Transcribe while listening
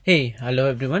Hey hello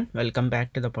everyone welcome back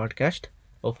to the podcast.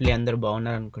 Hopefully అందరూ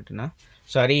బాగున్నారు అనుకుంటున్నా.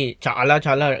 సారీ, చాలా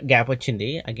చాలా గ్యాప్ వచ్చింది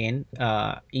అగైన్.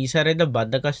 ఈసారి అయితే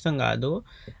బద్ధకష్టం కాదు.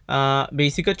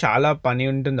 బేసిక్గా చాలా పని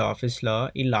ఉంటుంది ఆఫీస్లో.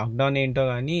 ఈ లాక్డౌన్ ఏంటో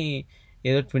కానీ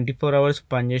ఏదో 24 అవర్స్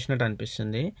పని చేసినట్టు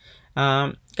అనిపిస్తుంది. ఆ,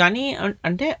 కానీ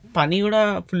అంటే పని కూడా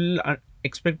full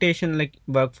expectation, like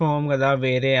work from home కదా,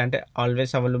 వేరే అంటే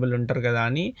ఆల్వేస్ అవైలబుల్ ఉంటారు కదా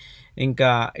అని ఇంకా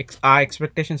ఆ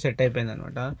ఎక్స్పెక్టేషన్ సెట్ అయిపోయింది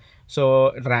అనమాట. సో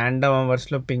ర్యాండమ్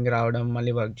అవర్స్లో పింగ్ రావడం,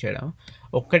 మళ్ళీ వర్క్ చేయడం.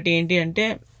 ఒక్కటి ఏంటి అంటే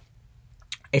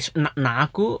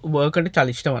నాకు వర్క్ అంటే చాలా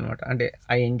ఇష్టం అనమాట. అంటే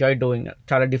ఐ ఎంజాయ్ డూయింగ్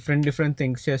చాలా డిఫరెంట్ డిఫరెంట్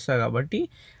థింగ్స్ చేస్తా కాబట్టి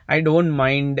I don't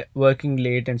mind working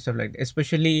late and stuff like.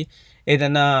 Especially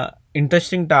ఏదైనా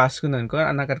ఇంట్రెస్టింగ్ టాస్క్ ఉందనుకో,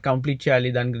 నాకు అది కంప్లీట్ చేయాలి,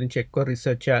 దాని గురించి ఎక్కువ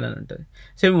రీసెర్చ్ చేయాలని ఉంటుంది.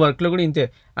 సేమ్ వర్క్లో కూడా ఇంతే.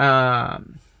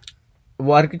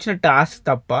 వర్క్ ఇచ్చిన టాస్క్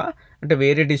తప్ప అంటే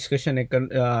వేరే డిస్కషన్ ఎక్కడ,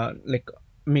 లైక్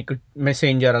మీకు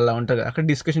మెసెంజర్ అలా ఉంటుంది కదా, అక్కడ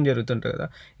డిస్కషన్ జరుగుతుంటుంది కదా,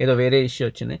 ఏదో వేరే ఇష్యూ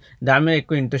వచ్చింది, దాని మీద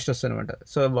ఎక్కువ ఇంట్రెస్ట్ వస్తుంది అనమాట.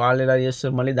 సో వాళ్ళు ఇలా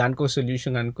చేస్తారు, మళ్ళీ దానికి ఒక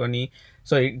సొల్యూషన్ అనుకొని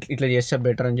సో ఇట్లా చేస్తే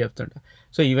బెటర్ అని చెప్తుంటా.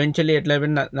 సో ఈవెన్చువల్లీ ఎట్లా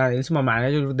అయిపోయింది, నాకు తెలిసి మా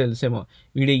మేనేజర్ కూడా తెలిసేమో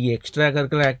వీడు ఈ ఎక్స్ట్రా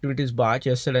కరికులర్ యాక్టివిటీస్ బాగా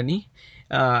చేస్తాడని.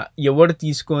 ఎవడు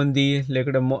తీసుకుంది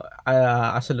లేకుంటే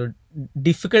అసలు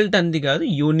డిఫికల్ట్ అంది కాదు,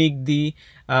 యూనిక్ది,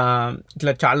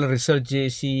 ఇట్లా చాలా రిసర్చ్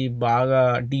చేసి బాగా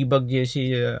డీబగ్ చేసి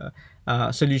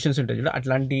సొల్యూషన్స్ ఉంటాయి చూడ,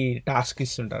 అట్లాంటి టాస్క్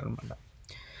ఇస్తుంటారు అనమాట.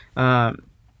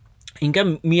 ఇంకా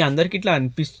మీ అందరికి ఇట్లా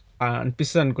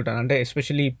అనిపిస్తుంది అనుకుంటాను. అంటే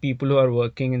especially people who are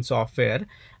working in software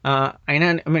అయినా,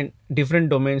 ఐ మీన్ డిఫరెంట్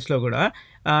డొమైన్స్లో కూడా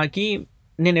కి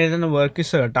నేను ఏదైనా వర్క్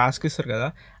ఇస్తారు, టాస్క్ ఇస్తారు కదా,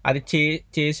 అది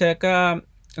చేశాక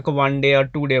ఒక 1 డే ఆర్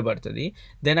 2 డే పడుతుంది.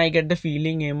 Then I get the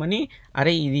feeling ఏమని,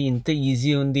 అరే ఇది ఇంత ఈజీ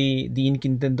ఉంది, దీనికి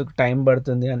ఇంత ఎందుకు టైం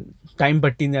పడుతుంది అని, టైం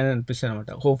పట్టింది అని అనిపిస్తుంది అనమాట.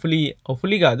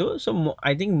 హోప్ఫుల్లీ కాదు. So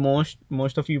I think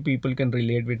most of you people can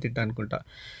relate with it అనుకుంటా.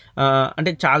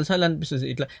 అంటే చాలాసార్లు అనిపిస్తుంది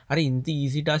ఇట్లా, అరే ఇంత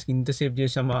ఈజీ టాస్క్ ఇంతసేపు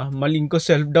చేసామా. మళ్ళీ ఇంకో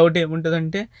సెల్ఫ్ డౌట్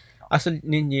ఏముంటుందంటే, అసలు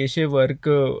నేను చేసే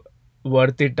వర్క్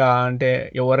వర్త్ ఇటా, అంటే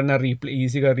ఎవరైనా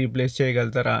ఈజీగా రీప్లేస్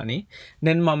చేయగలుగుతారా అని.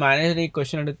 నేను మా మేనేజర్ ఈ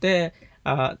క్వశ్చన్ అడిగితే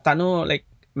తను లైక్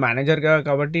మేనేజర్గా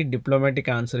కాబట్టి డిప్లొమాటిక్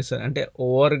ఆన్సర్ ఇస్తారు. అంటే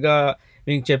ఓవర్గా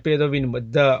వీనికి చెప్పేదో వీని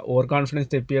పెద్ద ఓవర్ కాన్ఫిడెన్స్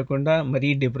తెప్పియకుండా, మరీ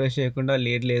డిప్రెస్ చేయకుండా,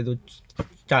 లేదు లేదు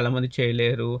చాలామంది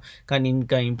చేయలేరు కానీ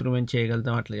ఇంకా ఇంప్రూవ్మెంట్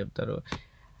చేయగలుగుతాం అట్లా చెప్తారు.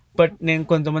 బట్ నేను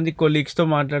కొంతమంది కొలీగ్స్తో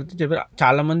మాట్లాడుతూ చెప్పారు,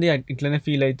 చాలామంది ఇట్లనే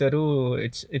ఫీల్ అవుతారు,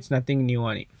 ఇట్స్ నథింగ్ న్యూ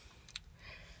అని.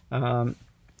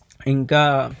 ఇంకా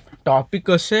టాపిక్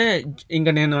వస్తే,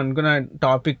 ఇంకా నేను అనుకున్న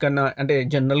టాపిక్ కన్నా అంటే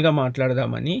జనరల్గా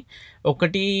మాట్లాడదామని.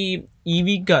 ఒకటి ఈ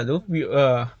వీక్ కాదు,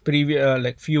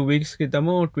 లైక్ ఫ్యూ వీక్స్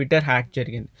క్రితము ట్విట్టర్ హ్యాక్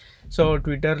జరిగింది. సో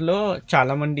ట్విట్టర్లో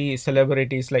చాలామంది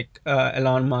celebrities like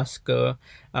Elon Musk,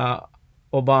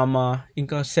 Obama,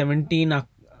 ఇంకా 17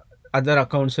 అదర్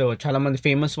అకౌంట్స్ చాలామంది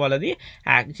ఫేమస్ వాళ్ళది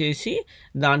హ్యాక్ చేసి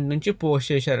దాని నుంచి పోస్ట్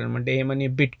చేశారనమాట. ఏమని,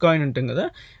 బిట్ కాయిన్ ఉంటుంది కదా,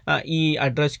 ఈ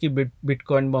అడ్రస్కి బిట్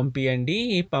కాయిన్ పంపించండి,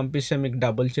 పంపిస్తే మీకు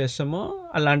డబుల్ చేస్తాము,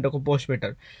 అలాంటి ఒక పోస్ట్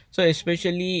పెట్టారు. సో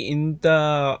ఎస్పెషల్లీ ఇంత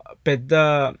పెద్ద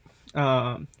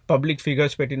పబ్లిక్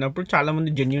ఫిగర్స్ పెట్టినప్పుడు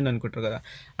చాలామంది జెన్యూన్ అనుకుంటారు కదా,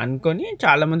 అనుకొని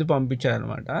చాలామంది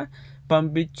పంపించారనమాట.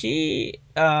 పంపించి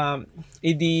ఆ,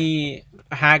 ఇది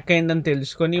హ్యాక్ అయిందని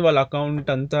తెలుసుకొని వాళ్ళ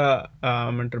అకౌంట్ అంతా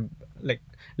ఏమంటారు లైక్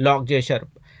లాక్ చేశారు.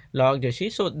 లాక్ చేసి,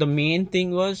 so the main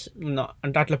thing was,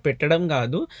 అంటే అట్లా పెట్టడం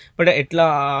కాదు, బట్ ఎట్లా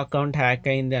ఆ అకౌంట్ హ్యాక్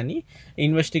అయింది అని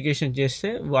ఇన్వెస్టిగేషన్ చేస్తే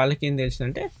వాళ్ళకి ఏం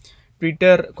తెలిసిందంటే,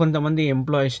 ట్విట్టర్ కొంతమంది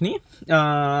ఎంప్లాయీస్ని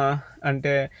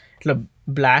అంటే ఇట్లా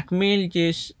బ్లాక్మెయిల్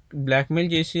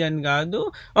చేసి అని కాదు,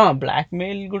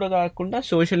 బ్లాక్మెయిల్ కూడా కాకుండా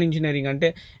సోషల్ ఇంజనీరింగ్, అంటే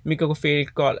మీకు ఒక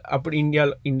ఫేక్ కాల్, అప్పుడు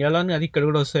ఇండియాలోనే అది ఇక్కడ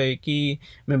కూడా వస్తాయి కి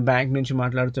మేము బ్యాంక్ నుంచి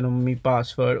మాట్లాడుతున్నాం, మీ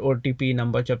పాస్వర్డ్ ఓటీపీ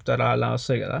నెంబర్ చెప్తారా, అలా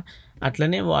వస్తాయి కదా.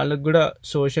 అట్లనే వాళ్ళకు కూడా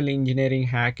సోషల్ ఇంజనీరింగ్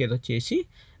హ్యాక్ ఏదో చేసి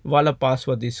వాళ్ళ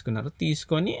పాస్వర్డ్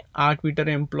తీసుకొని ఆ ట్విట్టర్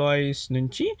ఎంప్లాయీస్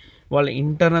నుంచి వాళ్ళ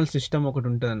ఇంటర్నల్ సిస్టమ్ ఒకటి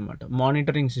ఉంటుంది అనమాట,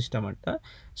 మానిటరింగ్ సిస్టమ్ అంట.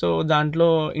 సో దాంట్లో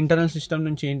ఇంటర్నల్ సిస్టమ్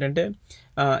నుంచి ఏంటంటే,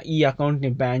 ఈ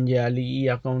అకౌంట్ని బ్యాన్ చేయాలి, ఈ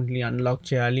అకౌంట్ని అన్లాక్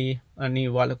చేయాలి అని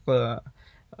వాళ్ళకు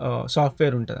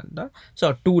సాఫ్ట్వేర్ ఉంటుందంట. సో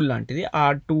ఆ టూల్ లాంటిది, ఆ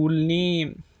టూల్ని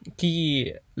కి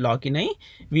లాగిన్ అయ్యి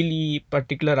వీళ్ళు ఈ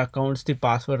పర్టికులర్ అకౌంట్స్ది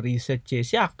పాస్వర్డ్ రీసెట్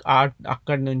చేసి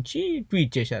అక్కడి నుంచి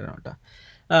ట్వీట్ చేశారనమాట.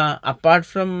 అపార్ట్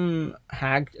ఫ్రమ్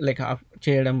హ్యాక్ లైక్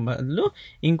చేయడం బదులు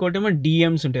ఇంకోటేమో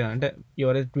డిఎమ్స్ ఉంటాయి కదా, అంటే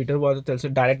ఎవరైతే ట్విట్టర్ వాడుతో తెలుసు,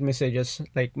 డైరెక్ట్ మెసేజెస్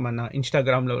లైక్ మన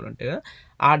ఇన్స్టాగ్రామ్లో కూడా ఉంటాయి కదా,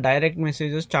 ఆ డైరెక్ట్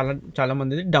మెసేజెస్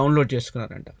చాలామంది డౌన్లోడ్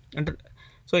చేసుకున్నారంట. అంటే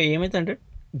సో ఏమైతే అంటే,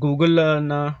 గూగుల్లో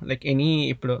ఉన్న లైక్ ఎనీ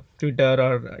ఇప్పుడు ట్విట్టర్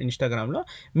ఆర్ ఇన్స్టాగ్రామ్లో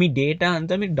మీ డేటా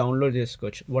అంతా మీరు డౌన్లోడ్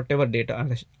చేసుకోవచ్చు. వాట్ ఎవర్ డేటా,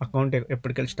 అంటే అకౌంట్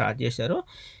ఎప్పటికెళ్ళి స్టార్ట్ చేశారో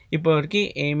ఇప్పటివరకు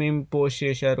ఏమేమి పోస్ట్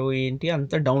చేశారు ఏంటి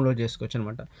అంతా డౌన్లోడ్ చేసుకోవచ్చు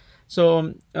అనమాట. సో,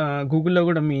 గూగుల్‌లో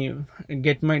గూడా మీ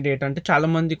గెట్ మై డేటా అంటే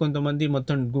చాలామంది కొంతమంది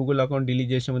మొత్తం గూగుల్ అకౌంట్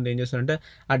డిలీట్ చేసే ముందు ఏం చేస్తారంటే,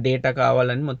 ఆ డేటా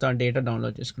కావాలని మొత్తం ఆ డేటా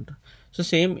డౌన్‌లోడ్ చేసుకుంటారు. సో,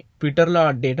 సేమ్ ట్విట్టర్‌లో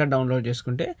ఆ డేటా డౌన్‌లోడ్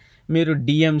చేసుకుంటే, మీరు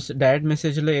డీఎమ్స్ డైరెక్ట్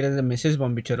మెసేజ్‌లో ఏదైతే మెసేజ్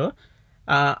పంపించారో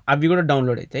అవి గూడా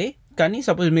డౌన్‌లోడ్ అయితాయి. కానీ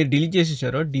సపోజ్ మీరు డిలీట్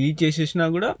చేసేసారో, డిలీట్ చేసేసినా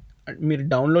గూడా మీరు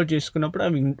డౌన్‌లోడ్ చేసుకున్నప్పుడు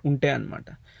అవి ఉంటాయన్నమాట.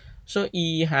 సో, ఈ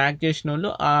హ్యాక్ చేసినోళ్ళు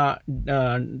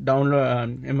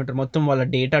ఏమంటారు మొత్తం వాళ్ళ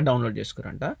డేటా డౌన్‌లోడ్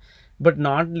చేసుకురంట. But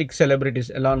not like celebrities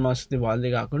Elon మస్క్‌ది వాళ్ళది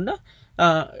కాకుండా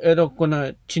ఏదో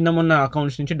చిన్న మొన్న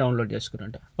అకౌంట్స్ నుంచి డౌన్‌లోడ్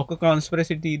చేసుకురంట. ఒక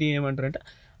కాన్స్పిరసీ థియరీ ఏమంటారంటే,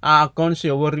 ఆ అకౌంట్స్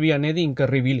ఎవరివి అనేది ఇంకా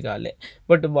రివీల్ కాలే.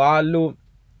 బట్ వాళ్ళు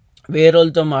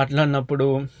వేరోళ్ళతో మాట్లాడినప్పుడు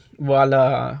వాళ్ళ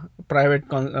ప్రైవేట్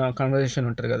కన్వర్జేషన్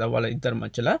ఉంటది కదా! వాళ్ళ ఇద్దరి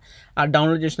మధ్యల. ఆ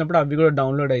డౌన్‌లోడ్ చేసినప్పుడు అవి కూడా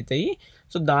డౌన్‌లోడ్ అయితాయి.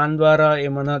 సో, దాని ద్వారా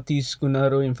ఏమన్నా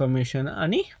తీసుకున్నారు ఇన్ఫర్మేషన్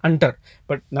అని అంటారు.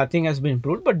 But nothing has been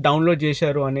proved. But download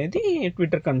చేశారు అనేది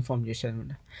ట్విట్టర్ కన్ఫర్మ్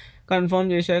చేశారన్నమాట. కన్ఫర్మ్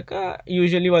చేశాక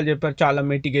యూజువల్లీ వాళ్ళు చెప్పారు చాలా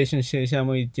మిటిగేషన్స్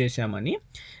చేశాము, ఇది చేశామని.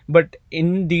 బట్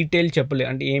ఇన్ డీటెయిల్ చెప్పలే.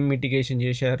 అంటే ఏం మిటిగేషన్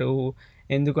చేశారు?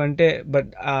 ఎందుకంటే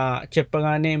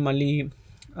చెప్పగానే మళ్ళీ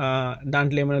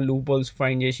దాంట్లో ఏమైనా లూప్ హోల్స్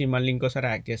ఫైండ్ చేసి మళ్ళీ ఇంకోసారి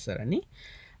యాక్ట్ చేస్తారని.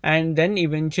 అండ్ దెన్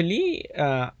ఈవెన్చువల్లీ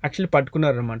యాక్చువల్లీ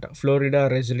పట్టుకున్నారనమాట. ఫ్లోరిడా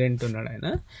రెసిడెంట్ ఉన్నాడు ఆయన.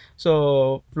 సో,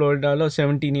 ఫ్లోరిడాలో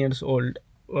 17 ఇయర్స్ ఓల్డ్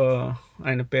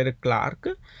ఆయన పేరు క్లార్క్.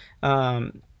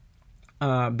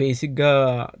 బేసిక్గా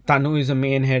తను is a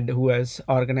main head who has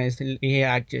organised a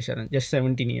act చేశారని జస్ట్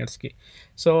 17 ఇయర్స్కి.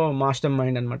 సో, మాస్టర్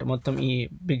మైండ్ అనమాట మొత్తం ఈ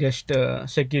biggest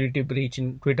security breach in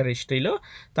Twitter హిస్టరీలో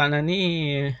తనని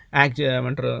యాక్ట్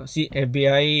చేయమంటారు.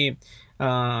 FBI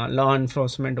లా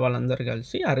ఎన్ఫోర్స్మెంట్ వాళ్ళందరూ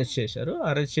కలిసి అరెస్ట్ చేశారు.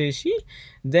 అరెస్ట్ చేసి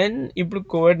దెన్ ఇప్పుడు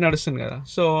కోవిడ్ నడుస్తుంది కదా!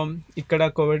 సో, ఇక్కడ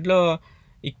కోవిడ్లో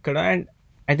ఇక్కడ అండ్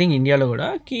ఐ థింక్ ఇండియాలో కూడా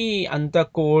అంత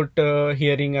కోర్ట్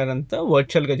హియరింగ్ అదంతా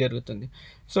వర్చువల్గా జరుగుతుంది.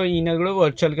 సో, ఈయన కూడా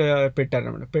వర్చువల్గా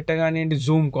పెట్టారనమాట. పెట్టగానే ఏంటి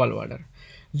జూమ్ కాల్ వాడారు.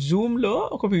 జూమ్‌లో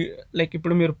లైక్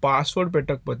ఇప్పుడు మీరు పాస్వర్డ్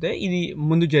పెట్టకపోతే ఇది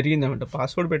ముందు జరిగిందనమాట.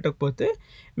 పాస్వర్డ్ పెట్టకపోతే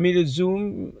మీరు జూమ్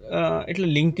ఇట్లా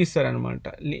లింక్ ఇస్తారనమాట.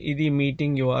 ఇది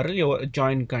మీటింగ్ యూఆర్ఎల్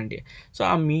జాయిన్ కండి. సో,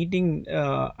 ఆ మీటింగ్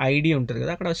ఐడీ ఉంటది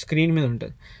కదా! అక్కడ స్క్రీన్ మీద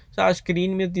ఉంటది. సో, ఆ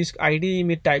స్క్రీన్ మీద ఐడీ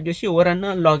మీరు టైప్ చేసి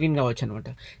ఎవరన్నా లాగిన్ కావచ్చు అనమాట.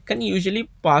 కానీ యూజువల్లీ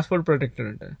పాస్వర్డ్ ప్రొటెక్టెడ్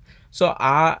ఉంటుంది. సో,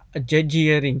 ఆ జడ్జ్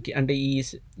హియరింగ్‌కి అంటే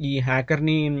ఈ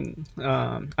హ్యాకర్‌ని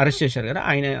అరెస్ట్ చేశారు కదా!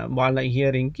 వాళ్ళ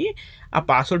హియరింగ్‌కి ఆ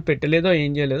పాస్వర్డ్ పెట్టలేదో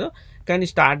ఏం చేయలేదో కానీ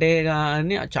స్టార్ట్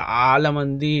అయ్యగానే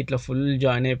చాలామంది ఇట్లా ఫుల్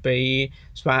జాయిన్ అయిపోయి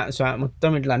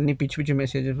మొత్తం ఇట్లా అన్ని పిచ్చి పిచ్చి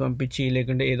మెసేజెస్ పంపించి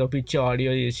లేకుంటే ఏదో పిచ్చి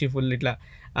ఆడియో చేసి ఫుల్ ఇట్లా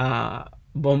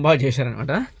బొంబా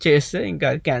చేశారనమాట. చేస్తే ఇంకా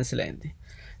అది క్యాన్సిల్ అయింది.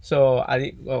 సో, అది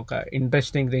ఒక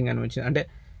ఇంట్రెస్టింగ్ థింగ్ అనిపించింది. అంటే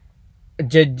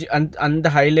జడ్జ్ అంత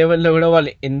హై లెవెల్‌లో కూడా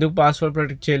వాళ్ళు ఎందుకు పాస్వర్డ్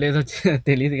ప్రొటెక్ట్ చేయలేదో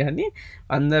తెలీదు కానీ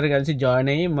అందరూ కలిసి జాయిన్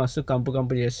అయ్యి మస్తు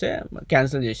కంపు చేస్తే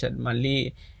క్యాన్సిల్ చేశారు. మళ్ళీ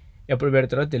ఎప్పుడు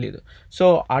పెడతారో తెలీదు. సో,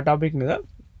 ఆ టాపిక్ మీద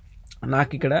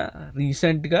నాకిక్కడ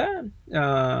రీసెంట్‌గా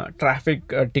ట్రాఫిక్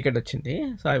టికెట్ వచ్చింది.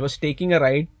 So, I was taking a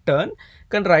right turn.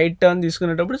 కానీ రైట్ టర్న్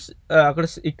తీసుకునేటప్పుడు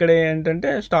ఇక్కడ ఏంటంటే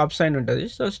స్టాప్ సైన్ ఉంటది.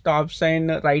 So, stop sign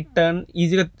right turn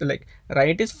ఈజీగా లైక్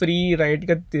రైట్ ఈస్ ఫ్రీ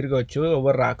రైట్‌గా తిరగొచ్చు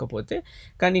ఎవరు రాకపోతే.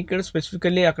 కానీ ఇక్కడ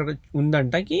స్పెసిఫికల్లీ అక్కడ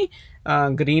ఉందంట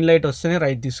గ్రీన్ లైట్ వస్తేనే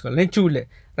రైట్ తీసుకోవాలి. నేను చూడలే.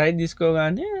 రైట్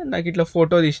తీసుకోగానే నాకు ఇట్లా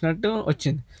ఫోటో తీసినట్టు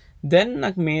వచ్చింది. దెన్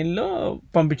నాకు మెయిల్‌లో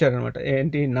పంపించారనమాట.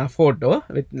 ఏంటి నా photo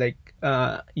with like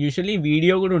usually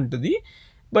video కూడా ఉంటుంది.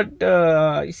 బట్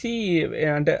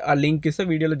అంటే ఆ లింక్ ఇస్తే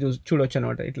వీడియోలో చూడొచ్చు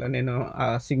అనమాట. ఇట్లా నేను ఆ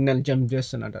సిగ్నల్ జంప్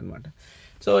చేస్తున్నట్టు అనమాట.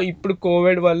 సో, ఇప్పుడు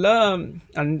కోవిడ్ వల్ల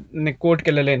నేను కోర్ట్‌కి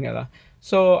వెళ్ళలేను కదా!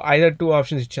 సో, ఐదర్ 2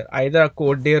 ఆప్షన్స్ ఇచ్చారు. ఐదర్ ఆ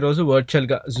కోర్ట్ డే రోజు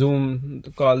వర్చువల్‌గా జూమ్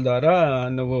కాల్ ద్వారా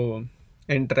నువ్వు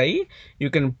ఎంటర్ అయ్యి యూ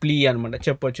కెన్ ప్లీ అనమాట.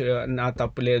 చెప్పొచ్చు నా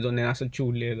తప్పు లేదు, నేను అసలు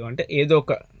చూడలేదు అంటే ఏదో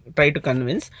ఒక try to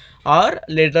convince R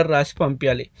letter రాసి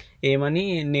పంపించాలి. ఏమని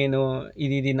నేను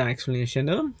ఇది నా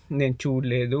ఎక్స్ప్లెనేషన్, నేను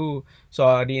చూడలేదు,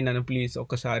 సారీ నన్ను ప్లీజ్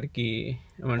ఒక్కసారికి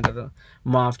ఏమంటారు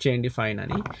మాఫ్ చేయండి ఫైన్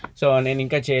అని. సో, నేను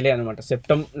ఇంకా చేయలేదు అనమాట.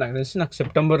 నాకు తెలిసి నాకు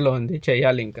సెప్టెంబర్లో ఉంది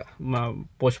చేయాలి. ఇంకా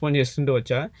పోస్ట్పోన్ చేస్తుంటూ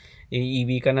వచ్చా. ఈ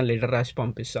వీక్ అన్నా లెటర్ రాసి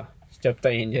పంపిస్తా, చెప్తా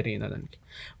ఏం జరిగిందో దానికి.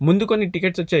 ముందు కొన్ని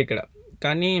టికెట్స్ వచ్చాయి ఇక్కడ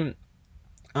కానీ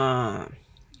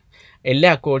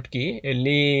వెళ్ళా కోర్ట్‌కి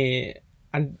వెళ్ళి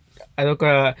అదొక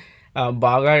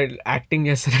బాగా యాక్టింగ్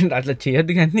చేస్తారంటే అట్లా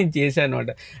చేయొద్దు కానీ నేను చేశాను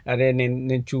అనమాట. అరే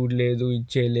నేను చూడలేదు, ఇది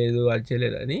చేయలేదు, అది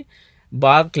చేయలేదు అని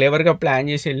బాగా క్లెవర్‌గా ప్లాన్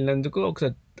చేసి వెళ్ళినందుకు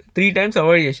ఒకసారి 3 టైమ్స్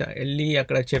అవాయిడ్ చేశా. వెళ్ళి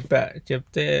అక్కడ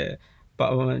చెప్తే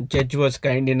judge was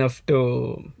kind enough to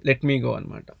let me go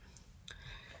అనమాట.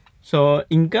 సో,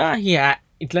 ఇంకా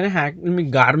ఇట్లనే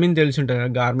మీకు గార్మిన్ తెలిసి ఉంటుంది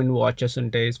కదా! గార్మిన్ వాచెస్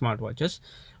ఉంటాయి, స్మార్ట్ వాచెస్.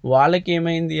 వాళ్ళకి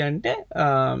ఏమైంది అంటే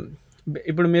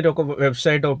ఇప్పుడు మీరు ఒక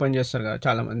వెబ్‌సైట్ ఓపెన్ చేస్తారు కదా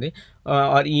చాలామంది.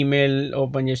 ఆర్ ఈమెయిల్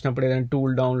ఓపెన్ చేసినప్పుడు ఏదైనా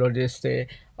టూల్ డౌన్‌లోడ్ చేస్తే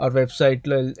ఆర్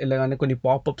వెబ్‌సైట్‌లో ఎళ్ళగానే కొన్ని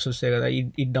పాపప్స్ వస్తాయి కదా!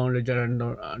 ఇది డౌన్‌లోడ్ చేయండి,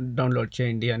 డౌన్‌లోడ్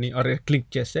చేయండి అని ఆర్ క్లిక్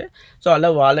చేస్తే సో, అలా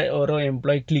వాళ్ళే ఎవరో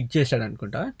ఎంప్లాయీ క్లిక్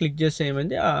చేశాడనుకుంటా. క్లిక్ చేస్తే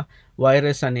ఏమైంది ఆ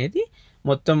వైరస్ అనేది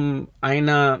మొత్తం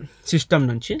ఆయన సిస్టమ్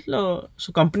నుంచి సో,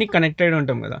 కంపెనీకి కనెక్టెడ్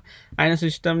ఉంటాం కదా! ఆయన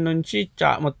సిస్టమ్ నుంచి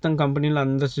మొత్తం కంపెనీలో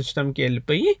అందరి సిస్టమ్‌కి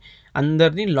ఎళ్ళిపోయి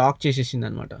అందరిని లాక్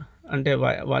చేసేసిందనమాట. అంటే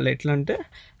వాళ్ళు ఎట్లా అంటే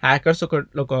హ్యాకర్స్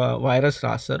ఒక వైరస్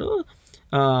రాస్తారు.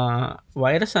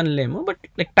 వైరస్ అనలేము. But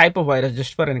like type of virus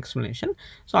just for an explanation.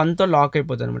 So, అంతా లాక్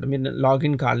అయిపోతదనమాట. మీరు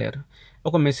లాగిన్ కాలేరు.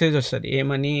 ఒక మెసేజ్ వస్తది.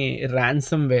 ఏమని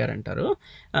రాన్సమ్ వేర్ అంటారు.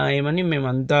 ఏమని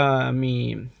మేమంతా మీ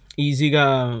ఈజీగా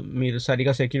మీరు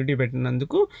సరిగ్గా సెక్యూరిటీ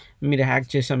పెట్టినందుకు మీరు హ్యాక్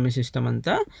చేసాం మీ సిస్టమ్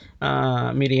అంతా.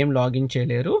 మీరేం లాగిన్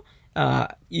చేయలేరు.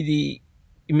 ఇది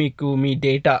మీకు మీ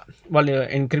డేటా వాళ్ళు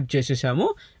ఎన్క్రిప్ట్ చేసేసాము.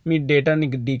 మీ డేటాని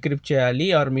డీక్రిప్ట్ చేయాలి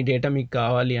ఆర్ మీ డేటా మీకు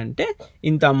కావాలి అంటే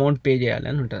ఇంత అమౌంట్ పే చేయాలి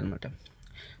అని ఉంటదనమాట.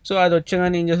 సో,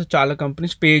 అదొచ్చగానే ఏం చేస్తారు చాలా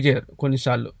కంపెనీస్ పే చేయరు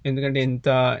కొన్నిసార్లు. ఎందుకంటే ఎంత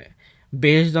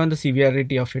based on the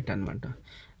severity of it అనమాట.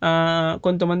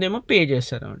 కొంతమందేమో పే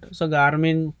చేస్తారనమాట. సో,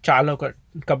 గార్మిన్ చాలా ఒక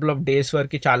కపుల్ ఆఫ్ డేస్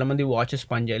వరకి చాలామంది వాచెస్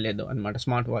పనిచేయలేదు అనమాట.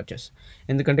 Smart watches.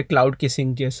 ఎందుకంటే క్లౌడ్‌కి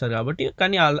సింక్ చేస్తారు కాబట్టి.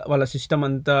 కానీ వాళ్ళ సిస్టమ్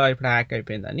అంతా ఇప్పుడు హ్యాక్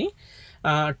అయిపోయిందని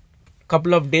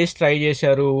కపుల్ ఆఫ్ డేస్ ట్రై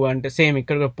చేశారు. అంటే సేమ్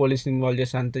ఇక్కడ కూడా పోలీస్‌ని ఇన్వాల్వ్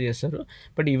చేసి అంతా చేస్తారు.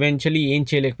 బట్ ఈవెన్చువల్లీ ఏం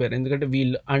చేయలేకపోయారు. ఎందుకంటే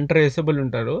వీళ్ళు అన్‌ట్రేసబుల్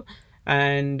ఉంటారు.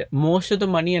 And most of the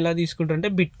money ఎలా తీసుకుంటారంటే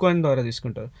బిట్‌కాయిన్ ద్వారా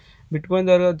తీసుకుంటారు. బిట్‌కాయిన్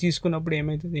ద్వారా తీసుకున్నప్పుడు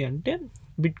ఏమైతది అంటే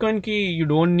బిట్‌కాయిన్‌కి you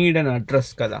don't need an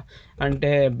address కదా!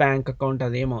 అంటే బ్యాంక్ అకౌంట్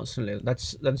అదేం అవసరం లేదు.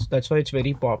 That's why it's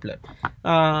very popular.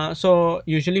 So,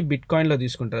 usually బిట్‌కాయిన్‌లో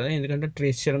తీసుకుంటారు. ఎందుకంటే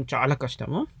ట్రేస్ చేయడం చాలా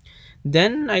కష్టము.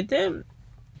 దెన్ అయితే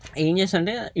ఏం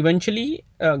చేశానంటే ఈవెన్చువల్లీ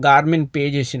గార్మిన్ పే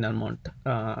చేసింది అమౌంట్.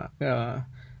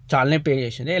 చాలానే పే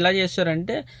చేసింది. ఎలా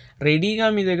చేస్తారంటే రెడీగా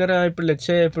మీ దగ్గర ఇప్పుడు లెట్స్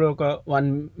సే ఇప్పుడు ఒక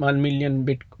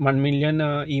 1,000,000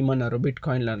 ఇయమన్నారు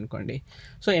బిట్‌కాయిన్‌లో అనుకోండి.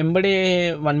 సో, ఎంబడే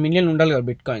 1,000,000 ఉండాలి కదా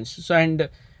బిట్‌కాయిన్స్. సో, అండ్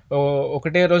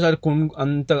ఒకటే రోజు అది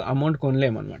అంత అమౌంట్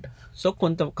కొనలేమనమాట. సో,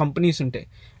 కొంత కంపెనీస్ ఉంటాయి.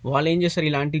 వాళ్ళేం చేస్తారు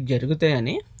ఇలాంటివి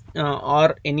జరుగుతాయని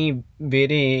ఆర్ ఎనీ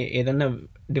వేరే ఏదన్నా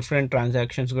డిఫరెంట్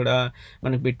ట్రాన్సాక్షన్స్ కూడా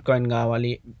మనకు బిట్‌కాయిన్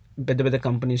కావాలి. పెద్ద పెద్ద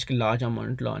కంపెనీస్‌కి లార్జ్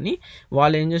అమౌంట్‌లో అని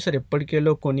వాళ్ళు ఏం చేస్తారు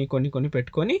ఎప్పటికెలో కొని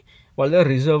పెట్టుకొని వాళ్ళ దగ్గర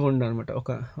రిజర్వ్ ఉండదనమాట.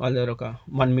 వాళ్ళ దగ్గర ఒక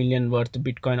 1,000,000 వర్త్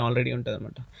బిట్‌కాయిన్ ఆల్రెడీ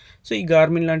ఉంటదనమాట. సో, ఈ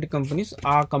గార్మిన్ లాంటి కంపెనీస్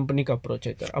ఆ కంపెనీకి అప్రోచ్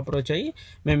అవుతారు. అప్రోచ్ అయ్యి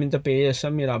మేము ఇంత పే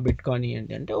చేస్తాం మీరు ఆ బిట్‌కాయిన్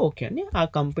ఇయ్యండి అంటే ఓకే అని ఆ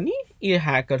కంపెనీ ఈ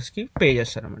హ్యాకర్స్‌కి పే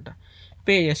చేస్తారనమాట.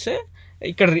 పే చేస్తే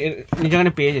ఇక్కడ నిజంగానే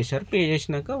పే చేశారు. పే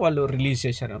చేసినాక వాళ్ళు రిలీజ్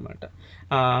చేశారనమాట.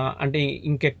 అంటే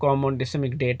ఇంకెక్కువ అమౌంట్ ఇస్తే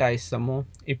మీకు డేటా ఇస్తాము.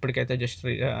 ఇప్పటికైతే జస్ట్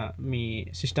మీ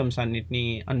సిస్టమ్స్ అన్నిటిని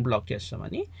అన్‌బ్లాక్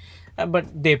చేస్తామని. But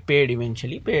they paid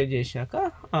eventually. Pay చేశాక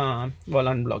వాళ్ళు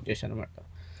అన్‌బ్లాక్ చేశారనమాట.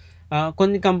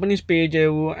 కొన్ని కంపెనీస్ పే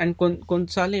చేయవు. అండ్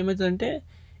కొన్నిసార్లు ఏమైతదంటే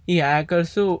ఈ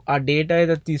హ్యాకర్స్ ఆ డేటా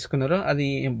ఏదైతే తీసుకున్నారో అది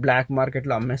బ్లాక్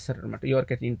మార్కెట్‌లో అమ్మేస్తారనమాట.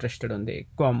 ఎవరికైతే ఇంట్రెస్టెడ్ ఉంది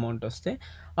ఎక్కువ అమౌంట్ వస్తే.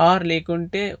 ఆర్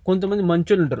లేకుంటే కొంతమంది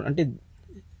మంచోళ్ళుంటారు. అంటే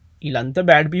ఈళ్ళంతా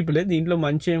బ్యాడ్ పీపులే. దీంట్లో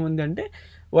మంచి ఏముందంటే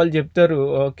వాళ్ళు చెప్తారు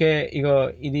ఓకే. ఇగో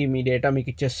ఇది మీ డేటా మీకు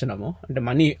ఇచ్చేస్తున్నాము. అంటే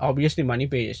మనీ ఆబ్వియస్‌లీ మనీ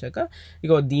పే చేశాక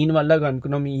ఇగో దీనివల్ల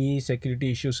కనుక్కున్నాం ఈ సెక్యూరిటీ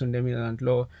ఇష్యూస్ ఉండే మీ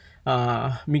దాంట్లో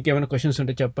మీకేమైనా క్వెషన్స్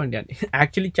ఉంటే చెప్పండి అని.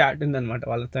 యాక్చువల్లీ చాట్ ఉందనమాట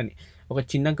వాళ్ళతోని. ఒక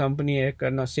చిన్న కంపెనీ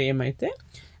ఎక్కడనో సేమ్ అయితే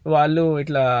వాళ్ళు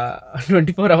ఇట్లా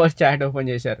 24 అవర్స్ చాట్ ఓపెన్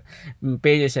చేశారు.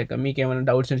 పే చేశాక మీకేమైనా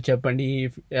డౌట్స్ ఉంటే చెప్పండి.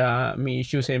 మీ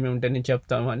ఇష్యూస్ ఏమేమి ఉంటే నేను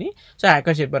చెప్తాము అని. సో,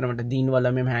 హ్యాకర్స్ చెప్పారనమాట. దీనివల్ల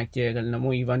మేము హ్యాక్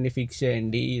చేయగలము. ఇవన్నీ ఫిక్స్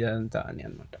చేయండి ఇదంతా అని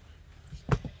అనమాట.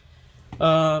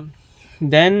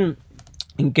 దెన్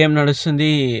ఇంకేం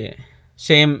నడుస్తుంది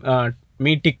సేమ్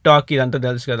మీ టిక్‌టాక్ ఇదంతా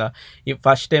తెలుసు కదా! ఈ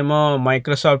ఫస్ట్ ఏమో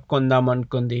మైక్రోసాఫ్ట్ కొందాం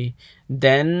అనుకుంది.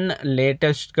 దెన్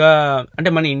లేటెస్ట్‌గా అంటే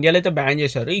మన ఇండియాలో అయితే బ్యాన్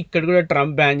చేశారు. ఇక్కడ కూడా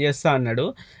ట్రంప్ బ్యాన్ చేస్తా అన్నాడు.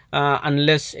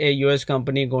 అన్‌లెస్ ఏ యూఎస్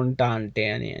కంపెనీ కొంటా అంటే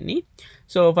అని.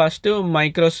 So, first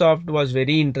Microsoft was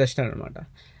very interested అనమాట.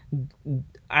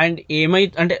 అండ్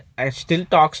అంటే స్టిల్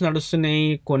టాక్స్ నడుస్తున్నాయి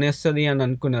కొనేస్తది అని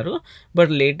అనుకున్నారు.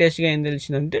 బట్ లేటెస్ట్‌గా ఏం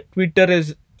తెలిసిందంటే Twitter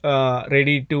is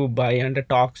ready to buy అంటే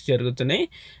టాక్స్ జరుగుతున్నాయి.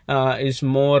 Is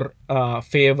more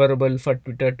favourable for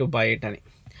Twitter to buy it అని.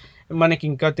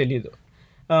 మనకింకా తెలీదు.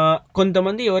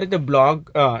 కొంతమంది ఎవరైతే బ్లాగ్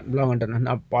అంటున్నాను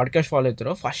నా పాడ్కాస్ట్ ఫాలో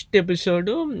అవుతారో ఫస్ట్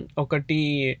ఎపిసోడు ఒకటి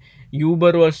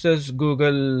Uber versus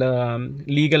Google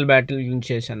legal battle గురించి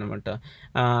చేశానమాట.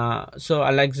 సో,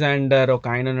 అలెగ్జాండర్ ఒక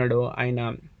ఆయన ఉన్నాడు. ఆయన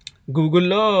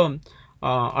గూగుల్‌లో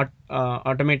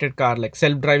automated car like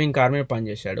self driving car మీద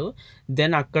పనిచేశాడు.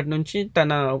 దెన్ అక్కడి నుంచి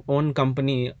తన ఓన్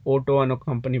కంపెనీ ఓటో అని ఒక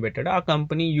కంపెనీ పెట్టాడు. ఆ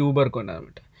కంపెనీ యూబర్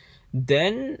కొన్నారనమాట.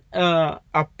 దెన్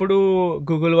అప్పుడు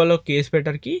గూగుల్ వాళ్ళు కేస్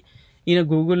పెట్టరికి ఈయన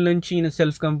గూగుల్ నుంచి ఈయన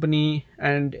సెల్ఫ్ కంపెనీ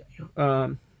అండ్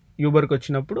యూబర్కి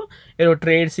వచ్చినప్పుడు ఏదో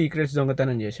ట్రేడ్ సీక్రెట్స్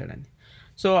దొంగతనం చేశాడని.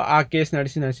 సో ఆ కేసు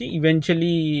నడిచి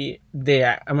eventually they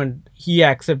I mean he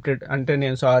accepted, అంటే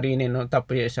నేను సారీ నేను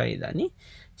తప్పు చేశా ఇదని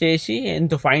చేసి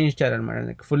ఎంతో ఫైన్ ఇచ్చారనమాట.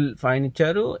 నాకు ఫుల్ ఫైన్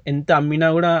ఇచ్చారు. ఎంత అమ్మినా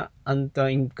కూడా అంత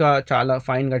ఇంకా చాలా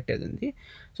ఫైన్ కట్టేది ఉంది.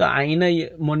 సో ఆయన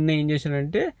మొన్న ఏం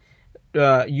చేశాడంటే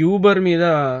యూబర్ మీద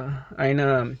ఆయన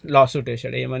లాసూట్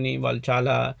వేశాడు. ఏమని, వాళ్ళు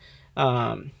చాలా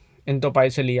ఎంతో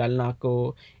పైసలు ఇవ్వాలి నాకు,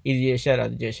 ఇది చేశారు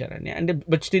అది చేశారని. అంటే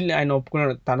బట్ స్టిల్ ఆయన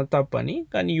ఒప్పుకున్నాడు తన తప్పు అని,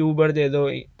 కానీ యూబర్ది ఏదో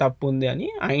తప్పు ఉంది అని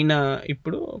ఆయన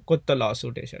ఇప్పుడు కొత్త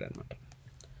లాసూట్ వేశాడు అనమాట.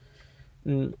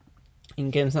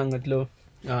 ఇంకేం సంగతులు?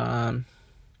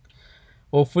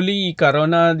 హోప్ఫుల్లీ ఈ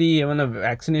కరోనాది ఏమైనా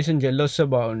వ్యాక్సినేషన్ జెల్ వస్తే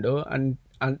బాగుండు. అండ్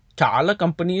చాలా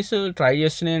కంపెనీస్ ట్రై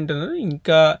చేస్తూనే ఉంటున్నారు.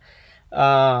 ఇంకా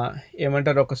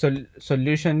ఏమంటారు, ఒక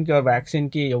సొల్యూషన్కి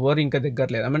వ్యాక్సిన్కి ఎవరు ఇంకా దగ్గర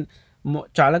లేదు. ఐ మీన్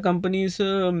చాలా కంపెనీస్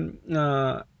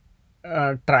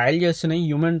ట్రయల్ చేస్తున్నాయి,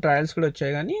 హ్యూమన్ ట్రయల్స్ కూడా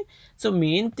వచ్చాయి. కానీ సో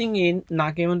మెయిన్ థింగ్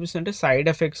నాకేమనిపిస్తుంది అంటే సైడ్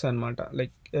ఎఫెక్ట్స్ అనమాట.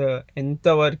 లైక్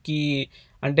ఎంతవరకు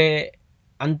అంటే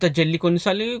అంత జల్లి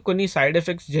కొన్నిసార్లు కొన్ని సైడ్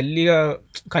ఎఫెక్ట్స్ జల్లిగా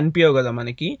కనిపించవు కదా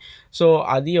మనకి. సో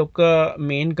అది ఒక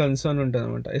మెయిన్ కన్సర్న్ ఉంటుంది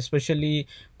అనమాట. ఎస్పెషల్లీ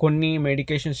కొన్ని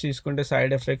మెడికేషన్స్ తీసుకుంటే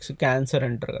సైడ్ ఎఫెక్ట్స్ క్యాన్సర్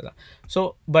అంటారు కదా. సో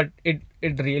బట్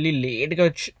ఇట్ రియలీ లేట్గా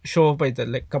షో అప్ అవుతుంది,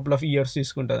 లైక్ కపుల్ ఆఫ్ ఇయర్స్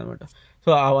తీసుకుంటుంది అనమాట.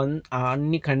 సో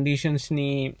అన్ని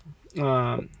కండిషన్స్ని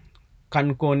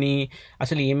కనుక్కొని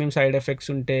అసలు ఏమేమి సైడ్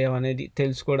ఎఫెక్ట్స్ ఉంటాయో అనేది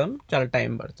తెలుసుకోవడం చాలా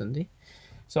టైం పడుతుంది.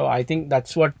 So I think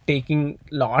that's what taking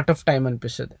lot of time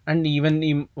అనిపిస్తుంది. అండ్ ఈవెన్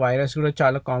ఈ వైరస్ కూడా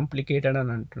చాలా కాంప్లికేటెడ్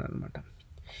అని అంటున్నాను అనమాట.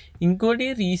 ఇంకోటి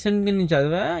రీసెంట్గా నేను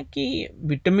చదివాకి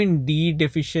విటమిన్ డి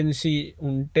డెఫిషియన్సీ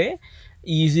ఉంటే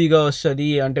ఈజీగా వస్తుంది,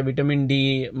 అంటే విటమిన్ డి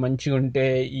మంచిగా ఉంటే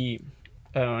ఈ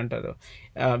అంటారు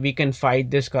we can fight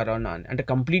this corona అని. అంటే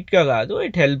కంప్లీట్గా కాదు,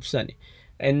 ఇట్ హెల్ప్స్ అని.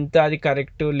 ఎంత అది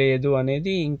కరెక్ట్ లేదు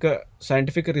అనేది ఇంకా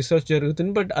సైంటిఫిక్ రీసెర్చ్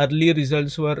జరుగుతుంది. బట్ అర్లీ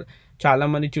రిజల్ట్స్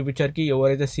చాలామంది చూపించారు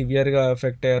ఎవరైతే సివియర్గా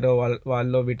ఎఫెక్ట్ అయ్యారో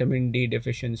వాళ్ళలో విటమిన్ డి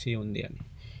డెఫిషియన్సీ ఉంది అని.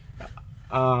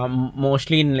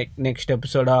 మోస్ట్లీ నెక్స్ట్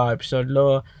ఎపిసోడ్లో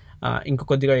ఇంకా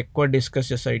కొద్దిగా ఎక్కువ డిస్కస్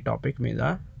చేస్తాయి ఈ టాపిక్ మీద.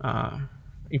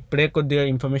 ఇప్పుడే కొద్దిగా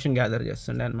ఇన్ఫర్మేషన్ గ్యాదర్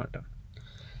చేస్తుండే అనమాట.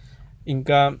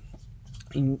 ఇంకా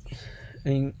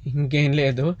ఇంకేం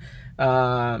లేదు.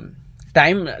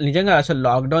 టైం నిజంగా అసలు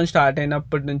లాక్డౌన్ స్టార్ట్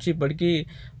అయినప్పటి నుంచి ఇప్పటికీ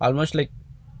almost like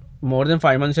more than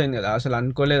 5 months అయింది కదా. అసలు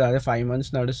అనుకోలేదు అదే 5 months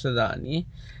నడుస్తుందా అని.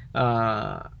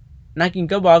 నాకు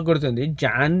ఇంకా బాగా గుర్తుంది,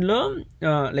 జాన్లో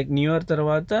లైక్ న్యూ ఇయర్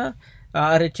తర్వాత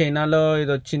అరే చైనాలో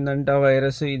ఇది వచ్చిందంట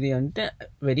వైరస్ ఇది అంటే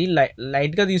వెరీ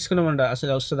లైట్గా తీసుకున్నామంట.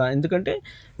 అసలు వస్తుందా, ఎందుకంటే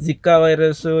జికా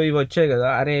వైరస్ ఇవి వచ్చాయి కదా,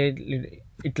 అరే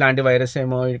ఇట్లాంటి వైరస్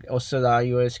ఏమో వస్తుందా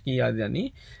యూఎస్కి అది అని.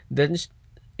 దెన్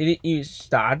ఇది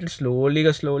స్టార్టెడ్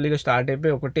స్లోలీగా స్టార్ట్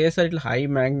అయిపోయి ఒకటేసారి ఇట్లా హై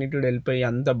మ్యాగ్నిట్యూడ్ వెళ్ళిపోయి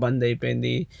అంత బంద్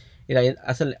అయిపోయింది. ఇది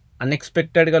అసలు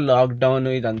అన్ఎక్స్పెక్టెడ్గా లాక్డౌన్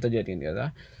ఇదంతా జరిగింది కదా.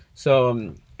 సో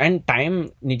అండ్ టైం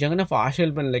నిజంగానే ఫాస్ట్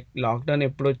వెళ్ళిపోయింది. లైక్ లాక్డౌన్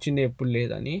ఎప్పుడు వచ్చింది ఎప్పుడు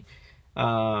లేదని,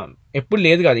 ఎప్పుడు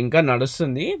లేదు కాదు ఇంకా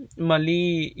నడుస్తుంది. మళ్ళీ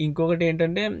ఇంకొకటి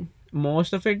ఏంటంటే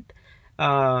మోస్ట్ ఆఫ్ ఇట్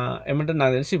ఏమంటారు,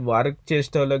 నాకు తెలిసి వర్క్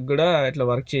చేసే వాళ్ళకి కూడా ఇట్లా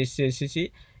వర్క్ చేసేసి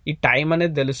ఈ టైం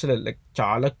అనేది తెలుస్తలేదు, లైక్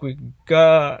చాలా క్విక్గా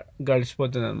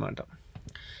గడిచిపోతుంది అనమాట.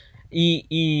 ఈ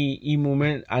ఈ ఈ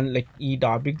మూమెంట్ అండ్ లైక్ ఈ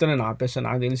టాపిక్తో నేను ఆపేస్తాను.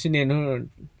 నాకు తెలిసి నేను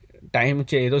టైం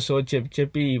ఏదో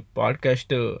చెప్పి ఈ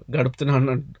పాడ్కాస్ట్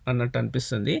గడుపుతున్నాను అన్నట్టు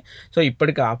అనిపిస్తుంది. సో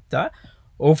ఇప్పటికి ఆపుతా.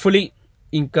 హోప్ఫుల్లీ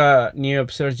ఇంకా న్యూ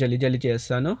ఎపిసోడ్స్ జల్దీ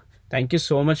చేస్తాను. Thank you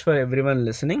so much for everyone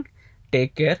listening.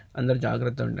 Take care, అందరు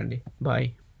జాగ్రత్త ఉండండి. బాయ్.